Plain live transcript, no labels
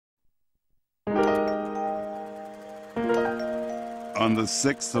On the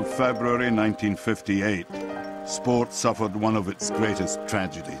 6th of February 1958, sport suffered one of its greatest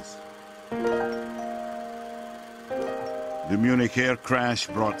tragedies. The Munich air crash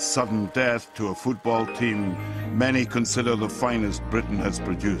brought sudden death to a football team many consider the finest Britain has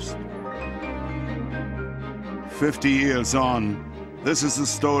produced. 50 years on, this is a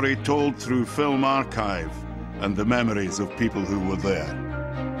story told through film archive and the memories of people who were there.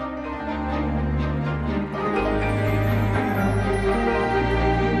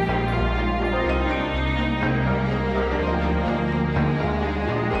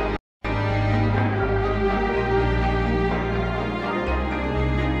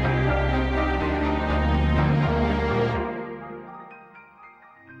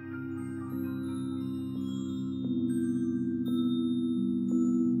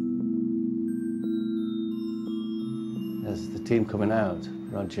 There's the team coming out.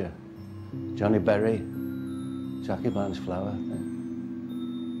 Roger, Johnny Berry, Jackie Blanchflower,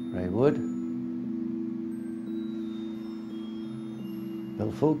 Ray Wood,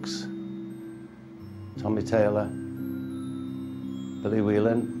 Bill Foulkes, Tommy Taylor, Billy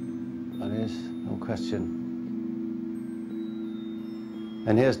Whelan, that is, no question.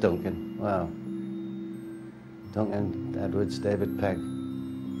 And here's Duncan, wow. Duncan Edwards, David Pegg.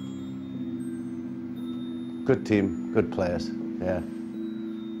 Good team, good players, yeah.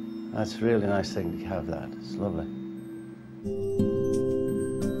 That's a really nice thing to have that, it's lovely.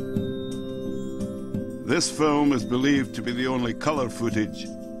 This film is believed to be the only colour footage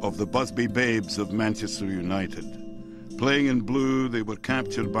of the Busby Babes of Manchester United. Playing in blue, they were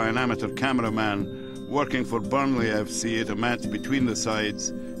captured by an amateur cameraman working for Burnley FC at a match between the sides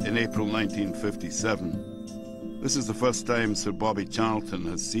in April 1957. This is the first time Sir Bobby Charlton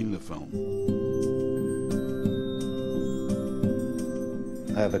has seen the film.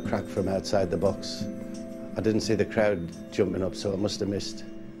 I have a crack from outside the box. I didn't see the crowd jumping up, so I must have missed.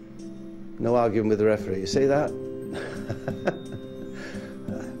 No arguing with the referee. You see that?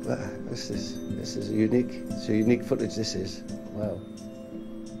 This is a unique footage. This is. Wow.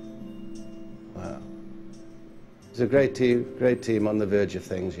 Wow. It's a great team on the verge of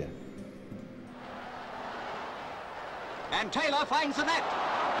things, yeah. And Taylor finds the net.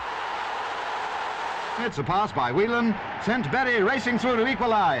 It's a pass by Whelan, sent Berry racing through to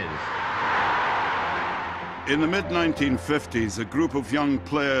equalise. In the mid-1950s, a group of young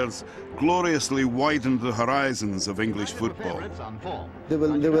players gloriously widened the horizons of English football. They were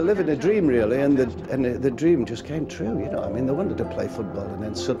living a dream, really, and the dream just came true, you know. I mean, they wanted to play football, and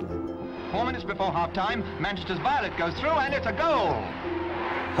then suddenly... 4 minutes before half-time, Manchester's Violet goes through, and it's a goal.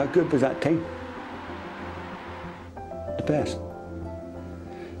 How good was that team? The best.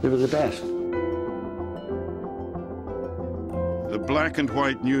 They were the best. The black and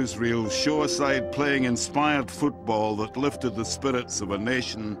white newsreels show a side playing inspired football that lifted the spirits of a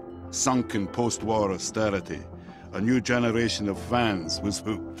nation sunk in post-war austerity. A new generation of fans was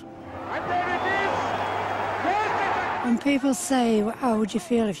hooked. When people say, how would you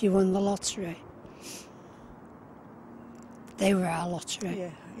feel if you won the lottery? They were our lottery.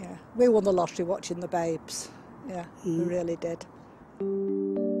 Yeah, yeah. We won the lottery watching the Babes. Yeah, we really did.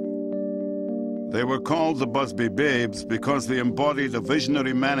 They were called the Busby Babes because they embodied a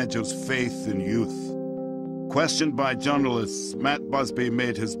visionary manager's faith in youth. Questioned by journalists, Matt Busby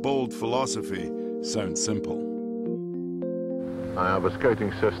made his bold philosophy sound simple. I have a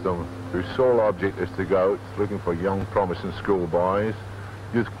scouting system whose sole object is to go out looking for young, promising schoolboys,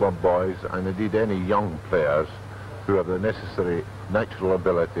 youth club boys, and indeed any young players who have the necessary natural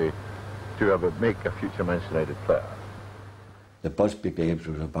ability to make a future Manchester United player. The Busby Babes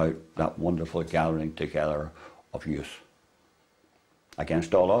was about that wonderful gathering together of youth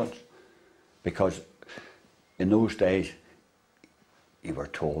against all odds, because in those days you were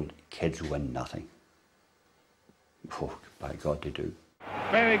told kids win nothing. Oh, by God, they do.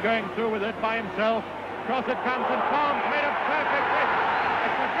 Berry going through with it by himself. Cross it comes and Tom's made a perfect hit.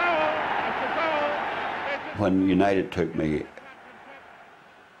 It's a goal! It's a goal! When United took me,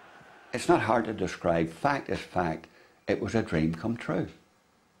 it's not hard to describe. Fact is fact. It was a dream come true.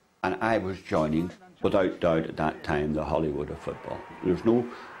 And I was joining, without doubt at that time, the Hollywood of football. There's no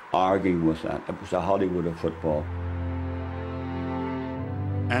arguing with that. It was the Hollywood of football.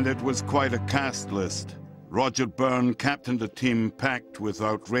 And it was quite a cast list. Roger Byrne captained a team packed with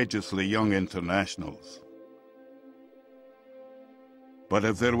outrageously young internationals. But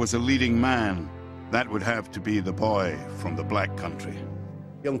if there was a leading man, that would have to be the boy from the Black Country.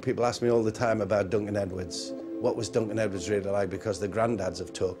 Young people ask me all the time about Duncan Edwards. What was Duncan Edwards really like? Because the granddads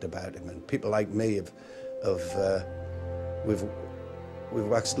have talked about him, and people like me we've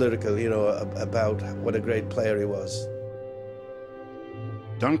waxed lyrical, you know, about what a great player he was.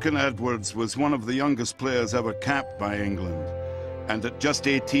 Duncan Edwards was one of the youngest players ever capped by England, and at just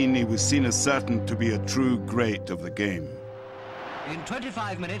 18 he was seen as certain to be a true great of the game. In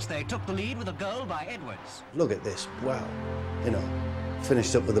 25 minutes, they took the lead with a goal by Edwards. Look at this, wow. You know,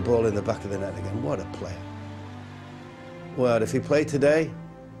 finished up with the ball in the back of the net again. What a player. Well, if he played today,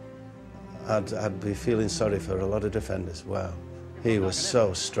 I'd be feeling sorry for a lot of defenders. Wow, he was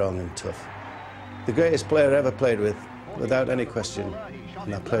so strong and tough. The greatest player I ever played with, without any question.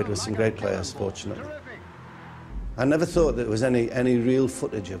 And I played with some great players, fortunately. I never thought there was any real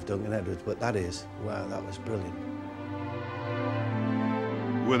footage of Duncan Edwards, but that is, wow, that was brilliant.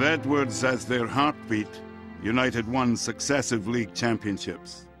 With Edwards as their heartbeat, United won successive league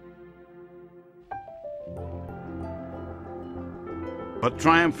championships. But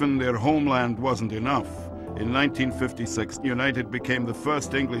triumph in their homeland wasn't enough. In 1956, United became the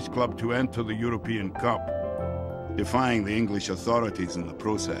first English club to enter the European Cup, defying the English authorities in the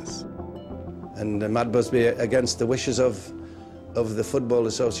process. And Matt Busby, against the wishes of the Football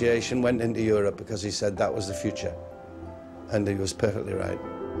Association, went into Europe because he said that was the future. And he was perfectly right.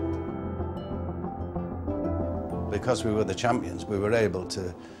 Because we were the champions, we were able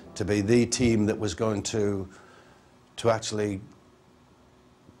to be the team that was going to actually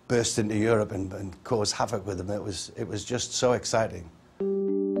burst into Europe and cause havoc with them. It was just so exciting.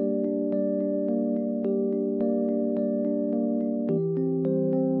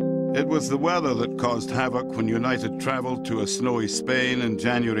 It was the weather that caused havoc when United travelled to a snowy Spain in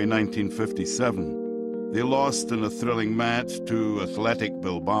January 1957. They lost in a thrilling match to Athletic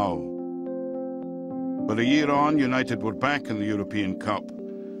Bilbao. But a year on, United were back in the European Cup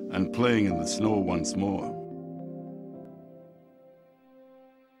and playing in the snow once more.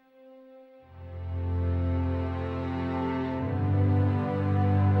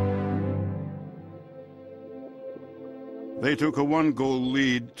 They took a one-goal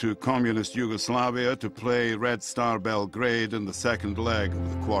lead to communist Yugoslavia to play Red Star Belgrade in the second leg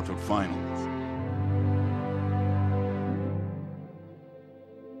of the quarter-finals.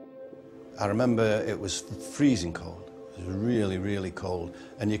 I remember it was freezing cold. It was really, really cold.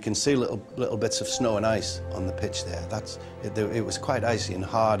 And you can see little bits of snow and ice on the pitch there. It was quite icy and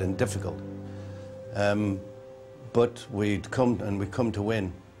hard and difficult. But we'd come to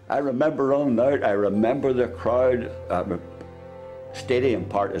win. I remember running out, I remember the crowd, stadium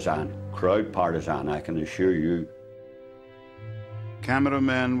partisan, crowd partisan, I can assure you.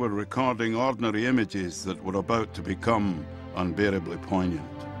 Cameramen were recording ordinary images that were about to become unbearably poignant.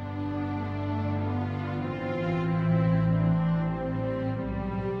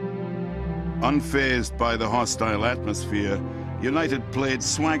 Unfazed by the hostile atmosphere, United played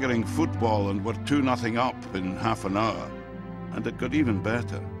swaggering football and were 2-0 up in half an hour. And it got even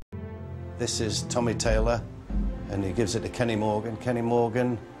better. This is Tommy Taylor, and he gives it to Kenny Morgan. Kenny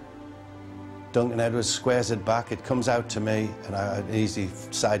Morgan, Duncan Edwards squares it back, it comes out to me, and I an easy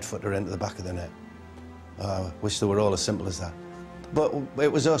side footer into the back of the net. I wish they were all as simple as that. But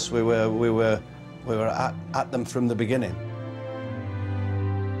it was us, we were at them from the beginning.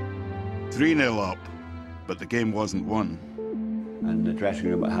 3-0 up, but the game wasn't won. In the dressing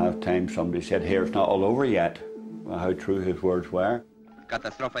room at half-time, somebody said, "Here, it's not all over yet." Well, how true his words were.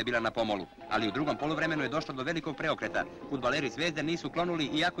 Katastrofa je bila na pomolu, ali u drugom poluvremenu je došlo do velikog preokreta. Fudbaleri Zvezde nisu klonuli,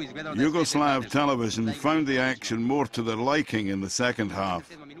 iako izgledalo da... Yugoslav television found the action more to their liking in the second half,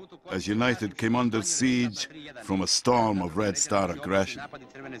 as United came under siege from a storm of Red Star aggression.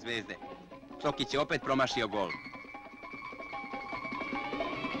 Sokić je opet promašio gol.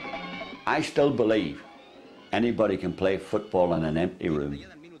 I still believe anybody can play football in an empty room.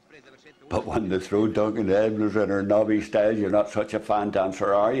 But when they throw Duncan Edwards in her knobby style, you're not such a fan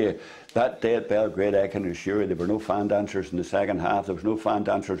dancer, are you? That day at Belgrade, I can assure you, there were no fan dancers in the second half. There was no fan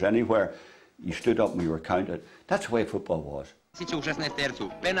dancers anywhere. You stood up and you were counted. That's the way football was.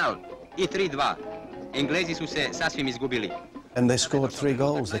 Penal I 3-2. Englezi su se sasvim izgubili. And they scored 3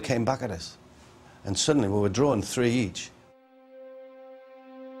 goals. They came back at us. And suddenly we were drawing 3 each.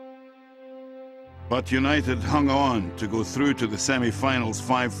 But United hung on to go through to the semi-finals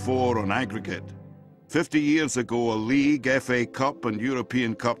 5-4 on aggregate. 50 years ago, a league, FA Cup and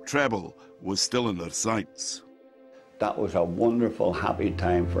European Cup treble was still in their sights. That was a wonderful, happy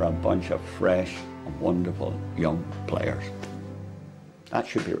time for a bunch of fresh and wonderful young players. That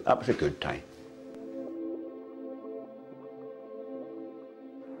was a good time.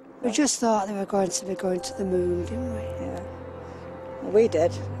 We just thought they were going to be going to the moon, didn't we? Yeah. We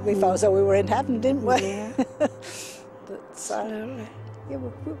did. We felt as though we were in heaven, didn't we? Yeah. But, absolutely. Yeah,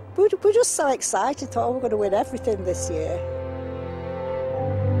 we're just so excited. Thought we're going to win everything this year.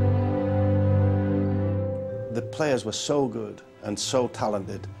 the players were so good and so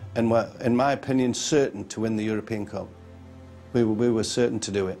talented and were, in my opinion, certain to win the European Cup. We were certain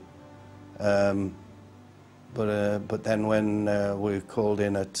to do it. But then when we were called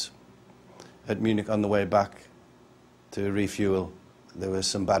in at Munich on the way back to refuel, there was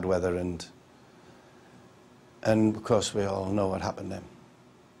some bad weather, and of course we all know what happened then.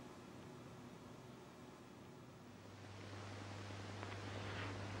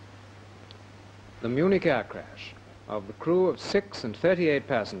 The Munich air crash. Of the crew of 6 and 38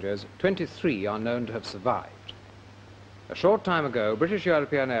 passengers, 23 are known to have survived. A short time ago, British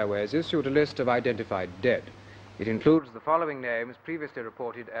European Airways issued a list of identified dead. It includes the following names previously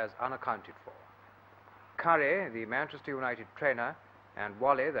reported as unaccounted for: Curry, the Manchester United trainer, and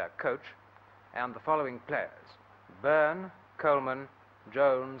Wally, their coach, and the following players: Byrne, Coleman,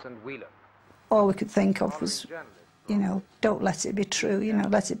 Jones and Whelan. All we could think of was, you know, don't let it be true, you know,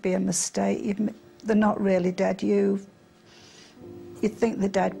 let it be a mistake. They're not really dead. You think they're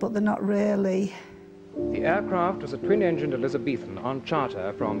dead, but they're not really. The aircraft was a twin-engined Elizabethan on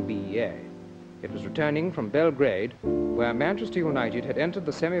charter from BEA. It was returning from Belgrade, where Manchester United had entered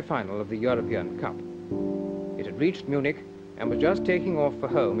the semi-final of the European Cup. It had reached Munich and was just taking off for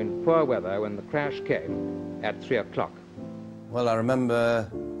home in poor weather when the crash came at 3 o'clock. Well, I remember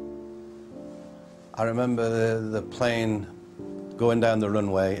the plane going down the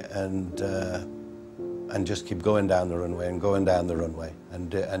runway and just keep going down the runway and going down the runway and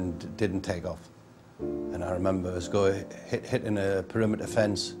didn't take off. And I remember us hitting a perimeter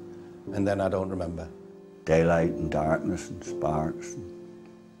fence, and then I don't remember. Daylight and darkness and sparks and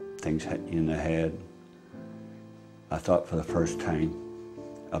things hitting you in the head. I thought for the first time,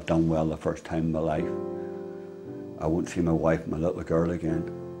 I've done well the first time in my life. I won't see my wife and my little girl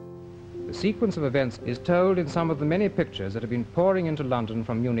again. The sequence of events is told in some of the many pictures that have been pouring into London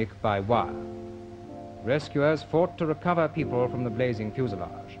from Munich by wire. Rescuers fought to recover people from the blazing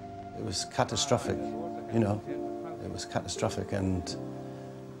fuselage. It was catastrophic, you know. It was catastrophic, and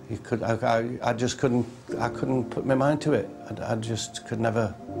I just couldn't put my mind to it. I just could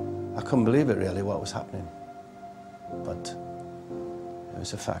never. I couldn't believe it really what was happening, but it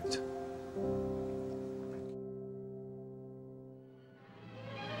was a fact.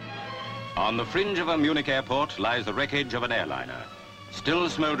 On the fringe of a Munich airport lies the wreckage of an airliner, still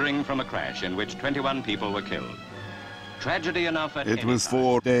smouldering from a crash in which 21 people were killed. Tragedy enough at It was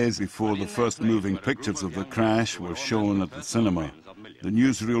 4 days before the first moving pictures of the crash were shown at the cinema. The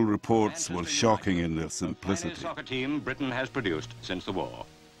newsreel reports were shocking in their simplicity. The soccer team Britain has produced since the war,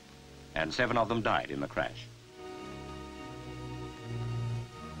 and 7 of them died in the crash.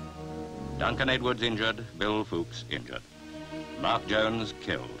 Duncan Edwards injured, Bill Fuchs injured. Mark Jones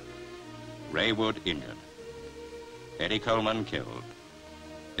killed. Ray Wood injured. Eddie Coleman killed.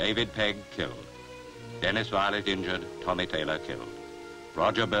 David Pegg killed. Dennis Violet injured. Tommy Taylor killed.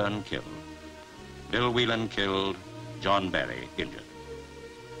 Roger Byrne killed. Bill Whelan killed. John Barry injured.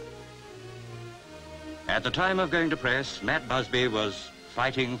 At the time of going to press, Matt Busby was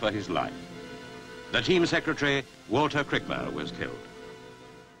fighting for his life. The team secretary, Walter Crickmer, was killed.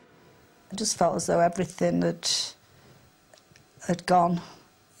 I just felt as though everything had gone.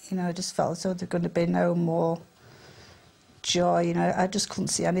 You know, I just felt as though there was going to be no more joy. You know, I just couldn't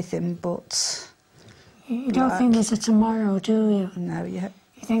see anything but... You don't think there's a tomorrow, do you? No, yeah.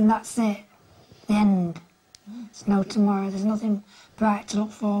 You think that's it, the end? There's no tomorrow, there's nothing bright to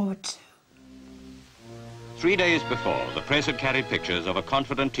look forward to. 3 days before, the press had carried pictures of a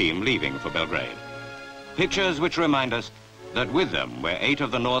confident team leaving for Belgrade. Pictures which remind us that with them were 8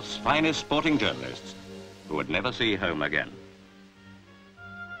 of the North's finest sporting journalists who would never see home again.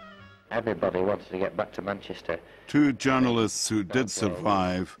 Everybody wanted to get back to Manchester. 2 journalists who did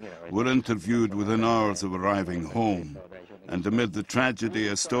survive were interviewed within hours of arriving home. And amid the tragedy,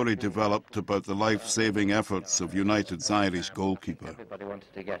 a story developed about the life-saving efforts of United's Irish goalkeeper. Everybody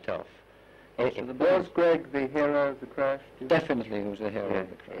wanted to get off. Was Greg the hero of the crash? Definitely he was the hero of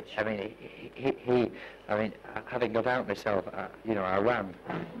the crash. I mean, I mean, having got out myself, you know, I ran.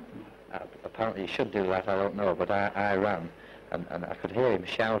 Apparently you should do that, I don't know, but I ran. And I could hear him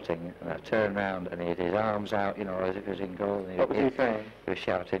shouting, and I turned round and he had his arms out, you know, as if he was in goal. What was he saying? He was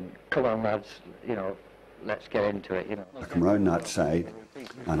shouting, "Come on, lads, you know, let's get into it," you know. I come round that side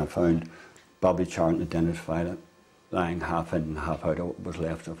and I found Bobby Charlton and Dennis Violet lying half in and half out of what was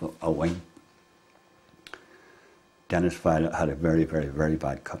left of a wing. Dennis Violet had a very, very, very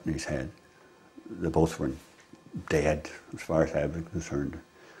bad cut in his head. They both were dead, as far as I was concerned.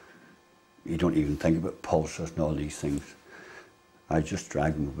 You don't even think about pulses and all these things. I just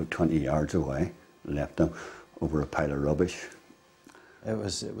dragged them about 20 yards away, left them over a pile of rubbish. It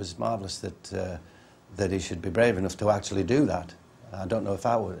was marvellous that that he should be brave enough to actually do that. I don't know if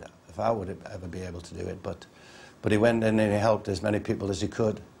I would ever be able to do it, but he went in and he helped as many people as he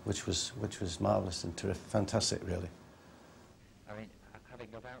could, which was marvellous and terrific, fantastic, really. I mean, having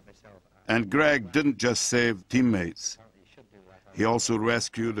got out myself... And Greg didn't just save teammates. He also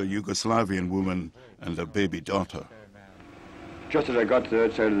rescued a Yugoslavian woman and their baby daughter. Just as I got to the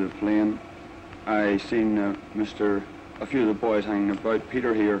outside of the plane, I seen a few of the boys hanging about,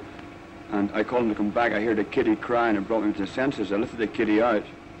 Peter here, and I called him to come back. I heard the kiddie crying and brought me to senses. I lifted the kiddie out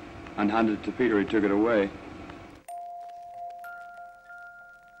and handed it to Peter. He took it away.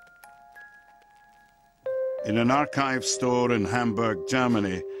 In an archive store in Hamburg,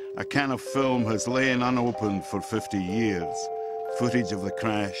 Germany, a can of film has lain unopened for 50 years. Footage of the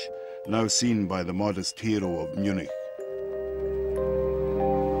crash, now seen by the modest hero of Munich.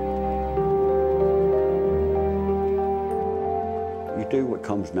 You do what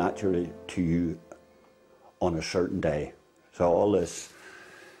comes naturally to you on a certain day. So all this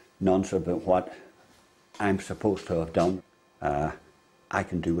nonsense about what I'm supposed to have done, I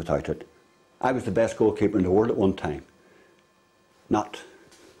can do without it. I was the best goalkeeper in the world at one time. Not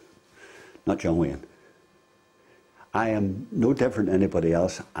John Wayne. I am no different than anybody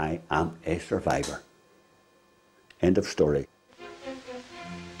else. I am a survivor. End of story.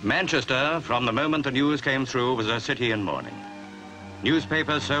 Manchester, from the moment the news came through, was a city in mourning.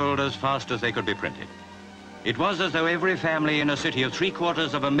 Newspapers sold as fast as they could be printed. It was as though every family in a city of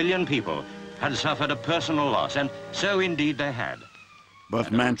 750,000 people had suffered a personal loss, and so indeed they had.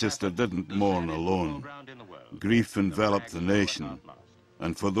 But Manchester didn't mourn alone. Grief enveloped the nation.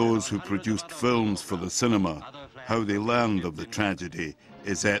 And for those who produced films for the cinema, how they learned of the tragedy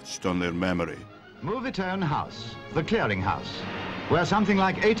is etched on their memory. Movietone House, the clearing house, where something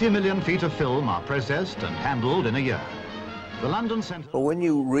like 80 million feet of film are processed and handled in a year. The London Centre... Well, when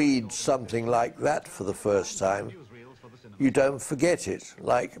you read something like that for the first time, you don't forget it.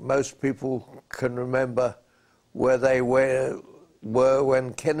 Like most people can remember where they were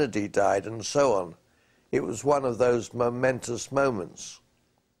when Kennedy died and so on. It was one of those momentous moments.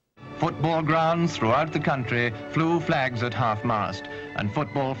 Football grounds throughout the country flew flags at half-mast, and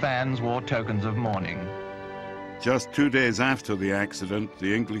football fans wore tokens of mourning. Just 2 days after the accident,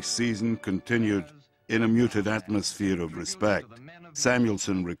 the English season continued in a muted atmosphere of respect.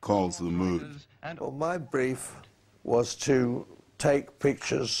 Samuelson recalls the mood. Well, my brief was to take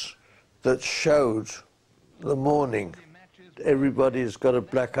pictures that showed the mourning. Everybody's got a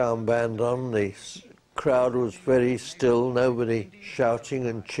black armband on. The crowd was very still, nobody shouting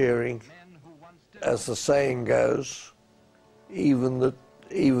and cheering. As the saying goes, even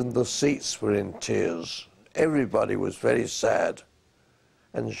the seats were in tears. Everybody was very sad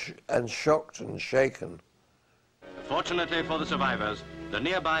and shocked and shaken. Fortunately for the survivors, the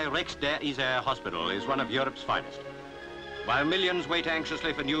nearby Rex der Isère hospital is one of Europe's finest. While millions wait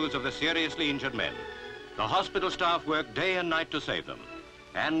anxiously for news of the seriously injured men, the hospital staff work day and night to save them.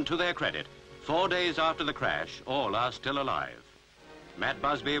 And to their credit, 4 days after the crash, all are still alive. Matt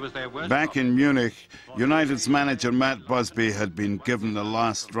Busby was their worst... Back in Munich, United's manager Matt Busby had been given the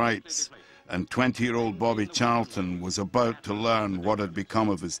last rites, and 20-year-old Bobby Charlton was about to learn what had become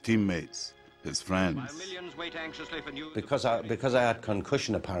of his teammates, his friends. Because I had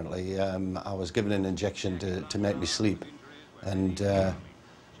concussion, apparently, I was given an injection to make me sleep, and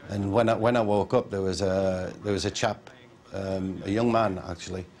when I woke up, there was a chap, a young man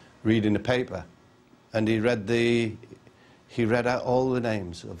actually, reading the paper, and he read out all the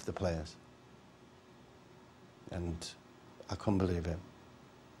names of the players, and I couldn't believe it,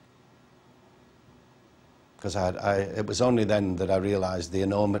 because it was only then that I realised the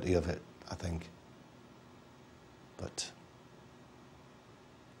enormity of it, I think. But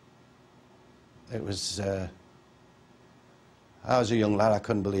it was, I was a young lad, I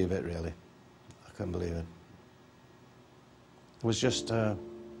couldn't believe it, really. I couldn't believe it. It was just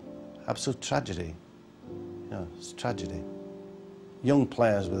absolute tragedy. You know, it's tragedy. Young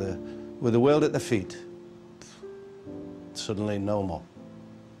players with the world at their feet, suddenly no more.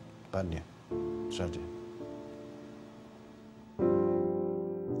 Bad news. Tragedy.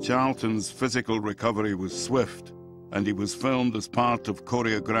 Charlton's physical recovery was swift, and he was filmed as part of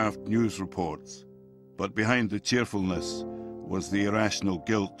choreographed news reports. But behind the cheerfulness was the irrational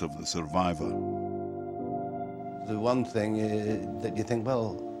guilt of the survivor. The one thing that you think,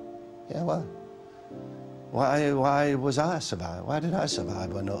 well, yeah, well, why was I survive? Why did I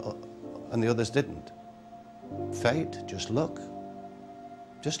survive and the others didn't? Fate, just luck.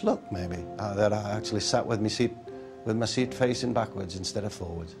 Just luck, maybe, that I actually sat with my seat facing backwards instead of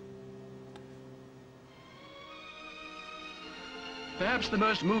forwards. Perhaps the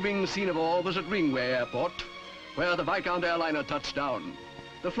most moving scene of all was at Ringway Airport, where the Viscount airliner touched down.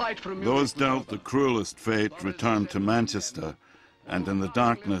 The flight from Munich... Those dealt the cruelest fate returned to Manchester, and in the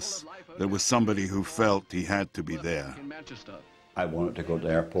darkness, there was somebody who felt he had to be there. I wanted to go to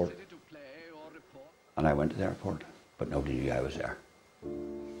the airport, and I went to the airport, but nobody knew I was there.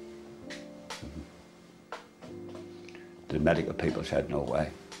 The medical people said no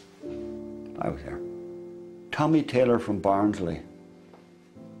way. I was there. Tommy Taylor from Barnsley,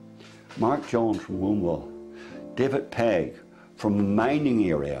 Mark Jones from Woomble, David Pegg from the mining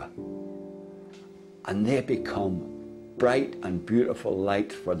area, and they become bright and beautiful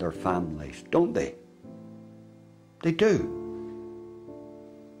lights for their families, don't they? They do.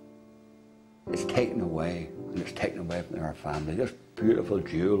 It's taken away, and it's taken away from their family, this beautiful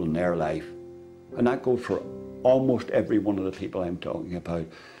jewel in their life. And that goes for almost every one of the people I'm talking about.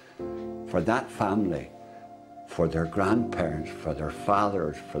 For that family, for their grandparents, for their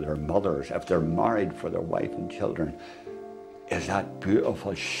fathers, for their mothers, if they're married, for their wife and children, is that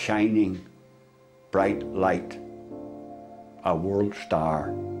beautiful, shining, bright light, a world star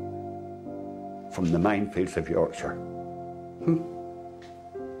from the minefields of Yorkshire.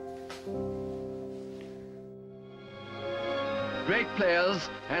 Great players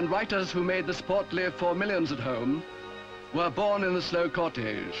and writers who made the sport live for millions at home were born in the slow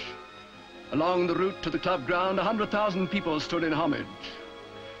cortege. Along the route to the club ground, 100,000 people stood in homage.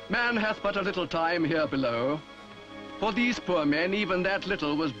 Man hath but a little time here below. For these poor men, even that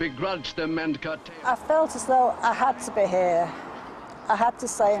little was begrudged them and curtailed. I felt as though I had to be here. I had to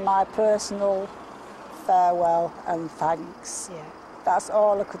say my personal farewell and thanks. Yeah. That's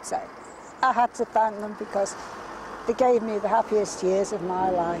all I could say. I had to thank them because they gave me the happiest years of my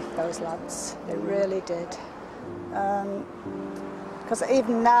life, those lads. They really did. Because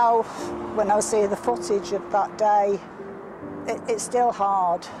even now, when I see the footage of that day, it's still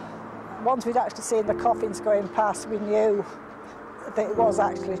hard. Once we'd actually seen the coffins going past, we knew that it was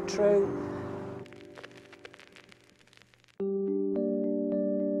actually true.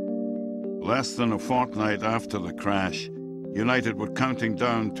 Less than a fortnight after the crash, United were counting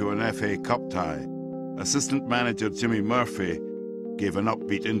down to an FA Cup tie. Assistant manager Jimmy Murphy gave an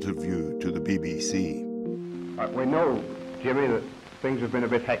upbeat interview to the BBC. We know, Jimmy, that things have been a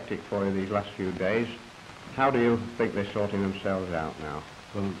bit hectic for you these last few days. How do you think they're sorting themselves out now?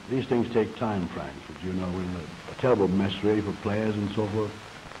 Well, these things take time, Frank. As you know, we're in a terrible mess really for players and so forth.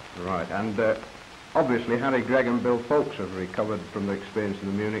 Right, and obviously Harry Gregg and Bill Foulkes have recovered from the experience of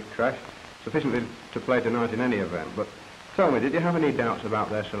the Munich crash sufficiently to play tonight in any event. But tell me, did you have any doubts about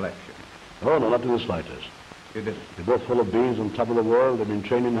their selection? Oh, no, not to the slightest. You didn't? They're both full of beans, on top of the world. They've been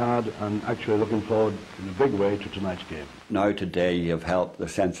training hard and actually looking forward in a big way to tonight's game. Now today you've helped to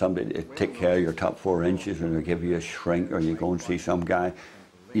send somebody to take care of your top 4 inches and they give you a shrink or you go and see some guy.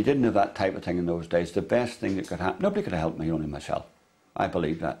 You didn't have that type of thing in those days. The best thing that could happen, nobody could have helped me, only myself. I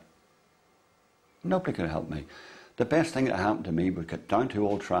believe that. Nobody could have helped me. The best thing that happened to me was get down to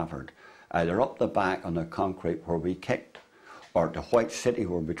Old Trafford, either up the back on the concrete where we kicked or to White City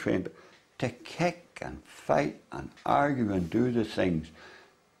where we trained, to kick and fight and argue and do the things.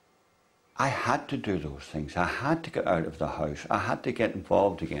 I had to do those things. I had to get out of the house. I had to get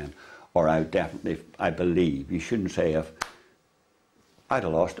involved again, or I believe, you shouldn't say if, I'd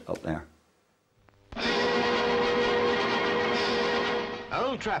have lost it up there.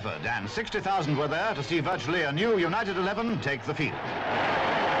 Old Trafford, and 60,000 were there to see virtually a new United 11 take the field.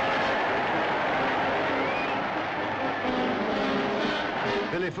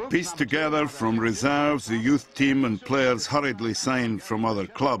 Pieced together from reserves, the youth team and players hurriedly signed from other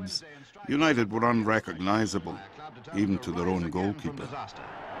clubs, United were unrecognisable, even to their own goalkeeper.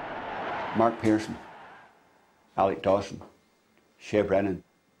 Mark Pearson, Alec Dawson, Shea Brennan,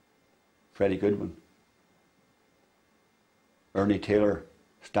 Freddie Goodwin, Ernie Taylor,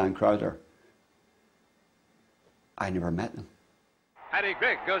 Stan Crowther. I never met them. Harry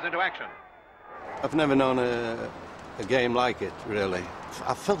Gregg goes into action. I've never known a game like it, really.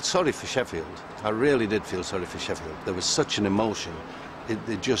 I felt sorry for Sheffield. I really did feel sorry for Sheffield. There was such an emotion.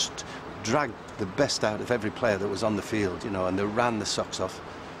 They just dragged the best out of every player that was on the field, you know, and they ran the socks off.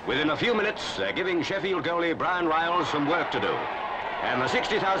 Within a few minutes, they're giving Sheffield goalie Brian Riles some work to do. And the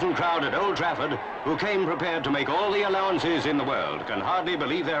 60,000 crowd at Old Trafford, who came prepared to make all the allowances in the world, can hardly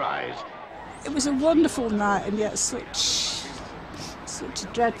believe their eyes. It was a wonderful night, and yet such a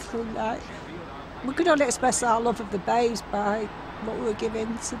dreadful night. We could only express our love of the Babes by what we were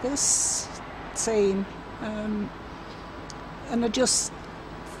giving to this team. And I just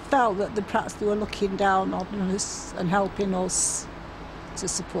felt that perhaps they were looking down on us and helping us to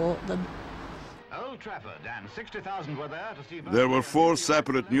support them. Trafford, and 60,000 were there to see... There were 4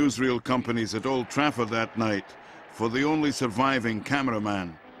 separate newsreel companies at Old Trafford that night. For the only surviving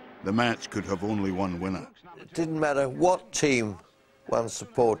cameraman, the match could have only one winner. It didn't matter what team one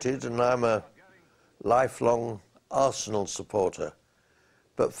supported, and I'm a lifelong Arsenal supporter.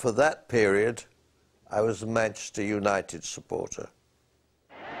 But for that period, I was a Manchester United supporter.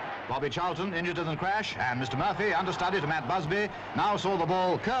 Bobby Charlton, injured in the crash, and Mr. Murphy, understudy to Matt Busby, now saw the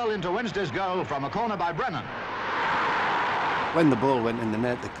ball curl into Wednesday's goal from a corner by Brennan. When the ball went in the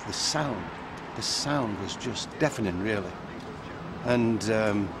net, the sound was just deafening, really. And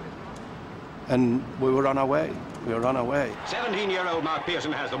we were on our way. We were on our way. 17-year-old Mark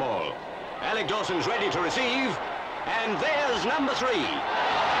Pearson has the ball. Alec Dawson's ready to receive, and there's number 3.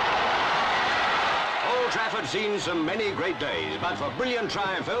 Old Trafford's seen so many great days, but for brilliant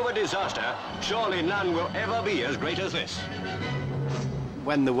triumph over disaster, surely none will ever be as great as this.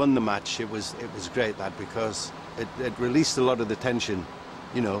 When they won the match, it was great, that, because it released a lot of the tension,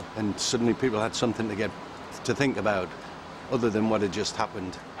 you know, and suddenly people had something to think about, other than what had just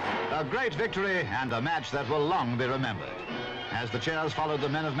happened. A great victory and a match that will long be remembered. As the cheers followed the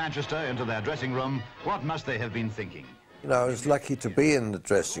men of Manchester into their dressing room, what must they have been thinking? You know, I was lucky to be in the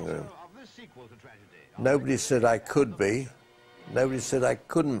dressing room. Nobody said I could be. Nobody said I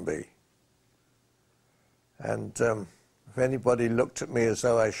couldn't be. And if anybody looked at me as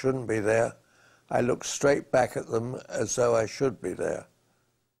though I shouldn't be there, I looked straight back at them as though I should be there.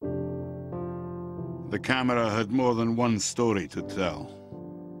 The camera had more than one story to tell.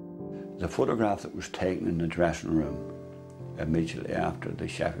 The photograph that was taken in the dressing room immediately after the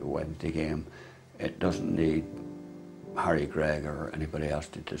Sheffield Wednesday game, it doesn't need Harry Gregg or anybody else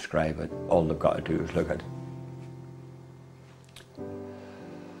to describe it. All they've got to do is look at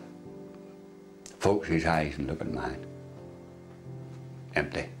folks' eyes and look at mine.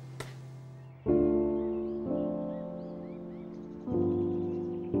 Empty.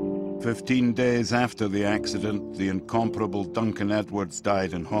 "15 days after the accident, the incomparable Duncan Edwards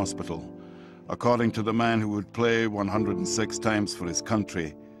died in hospital. According to the man who would play 106 times for his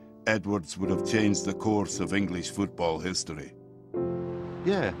country, Edwards would have changed the course of English football history.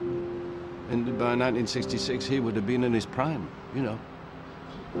 Yeah, and by 1966 he would have been in his prime, you know.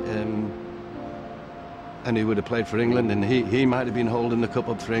 And he would have played for England, and he might have been holding the cup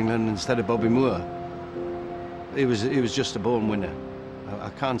up for England instead of Bobby Moore. He was just a born winner. I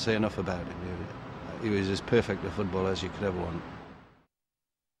can't say enough about him. He was as perfect a footballer as you could ever want.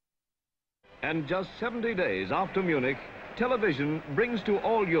 And just 70 days after Munich, television brings to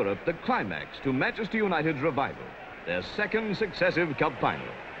all Europe the climax to Manchester United's revival, their second successive cup final.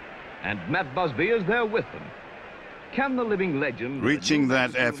 And Matt Busby is there with them. Can the living legend... Reaching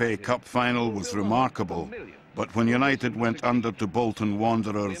that FA Cup final was remarkable, but when United went under to Bolton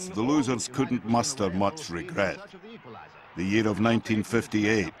Wanderers, the losers couldn't muster much regret. The year of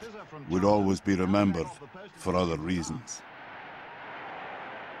 1958 would always be remembered for other reasons.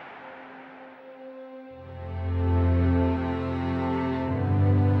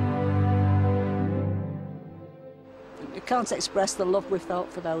 You can't express the love we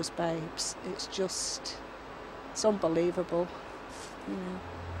felt for those babes. It's unbelievable, you know.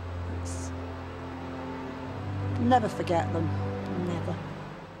 Never forget them, never.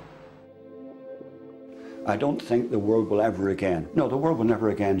 I don't think the world will ever again, no, the world will never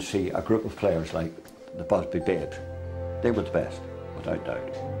again see a group of players like the Busby Babes. They were the best, without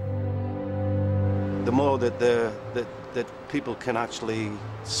doubt. The more that people can actually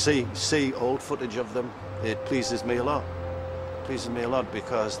see old footage of them, it pleases me a lot. It pleases me a lot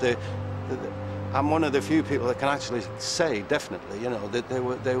because I'm one of the few people that can actually say definitely, you know, that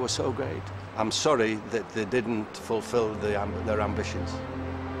they were so great. I'm sorry that they didn't fulfill their ambitions,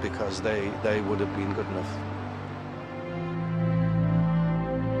 because they would have been good enough.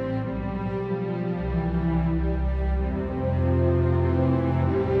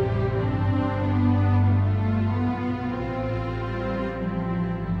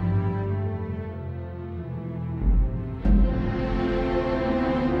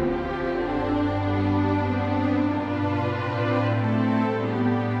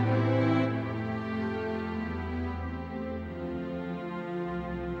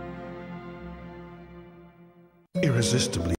 Irresistibly